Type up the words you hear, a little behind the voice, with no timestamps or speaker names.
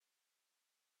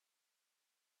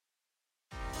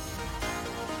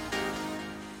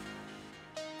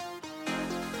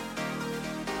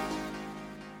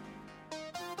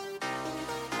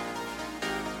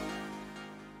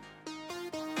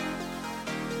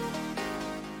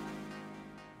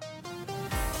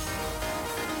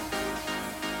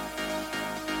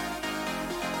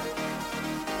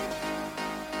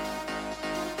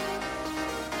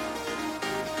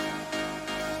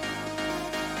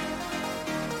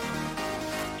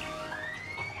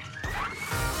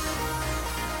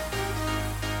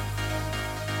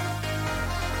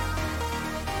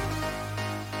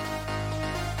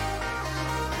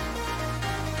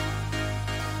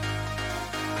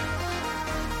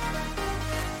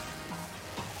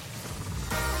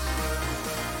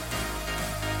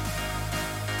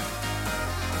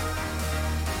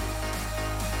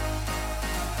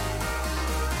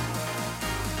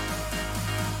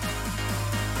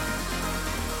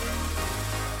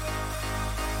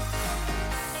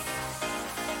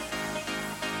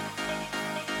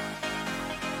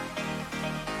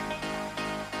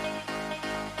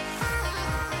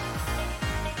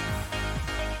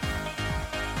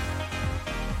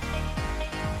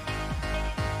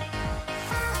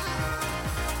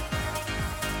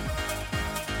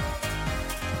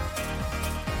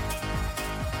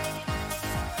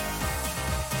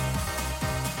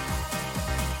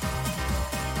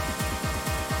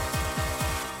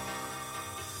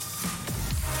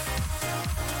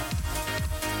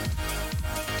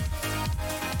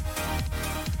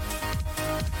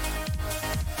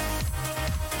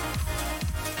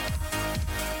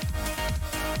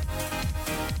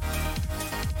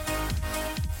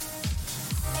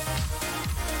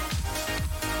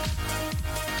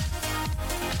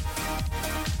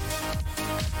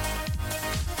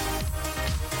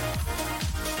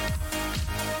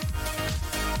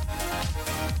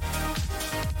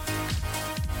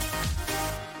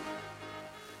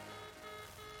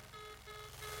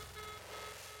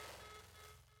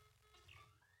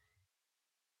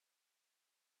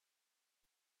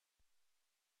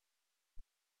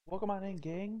Welcome on in,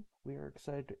 gang. We are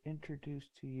excited to introduce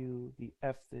to you the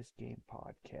F This Game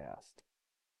podcast.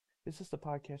 This is the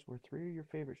podcast where three of your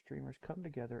favorite streamers come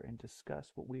together and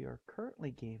discuss what we are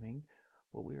currently gaming,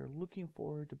 what we are looking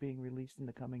forward to being released in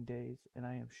the coming days, and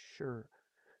I am sure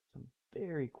some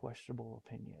very questionable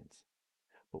opinions.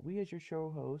 But we, as your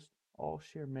show host, all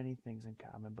share many things in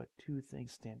common, but two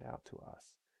things stand out to us.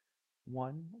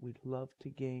 One, we love to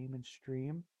game and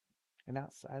stream, and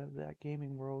outside of that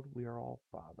gaming world, we are all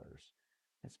fathers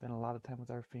and spend a lot of time with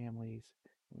our families,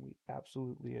 and we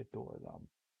absolutely adore them.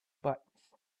 But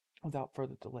without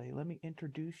further delay, let me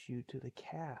introduce you to the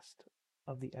cast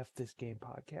of the F This Game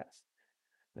podcast.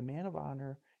 The man of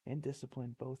honor and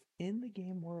discipline, both in the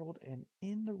game world and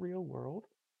in the real world.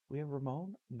 We have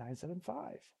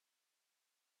Ramon975.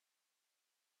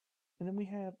 And then we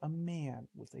have a man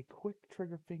with a quick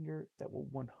trigger finger that will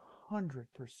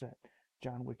 100%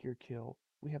 John Wick your kill.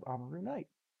 We have Amaru Knight.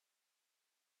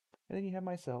 And then you have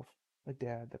myself, a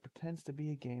dad that pretends to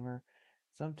be a gamer,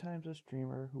 sometimes a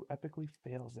streamer who epically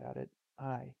fails at it.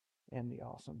 I am the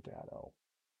awesome Dado.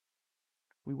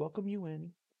 We welcome you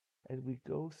in as we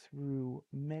go through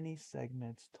many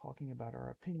segments talking about our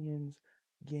opinions,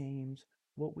 games,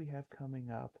 what we have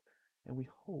coming up, and we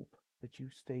hope that you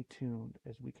stay tuned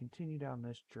as we continue down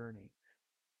this journey.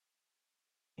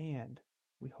 And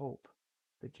we hope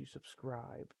that you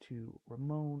subscribe to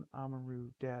Ramon, Amaru,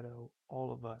 Dado,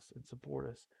 all of us, and support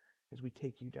us as we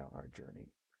take you down our journey.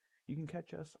 You can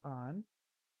catch us on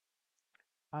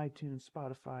iTunes,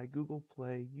 Spotify, Google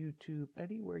Play, YouTube,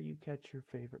 anywhere you catch your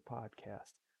favorite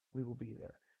podcast. We will be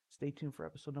there. Stay tuned for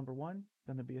episode number 1.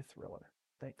 Going to be a thriller.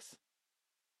 Thanks.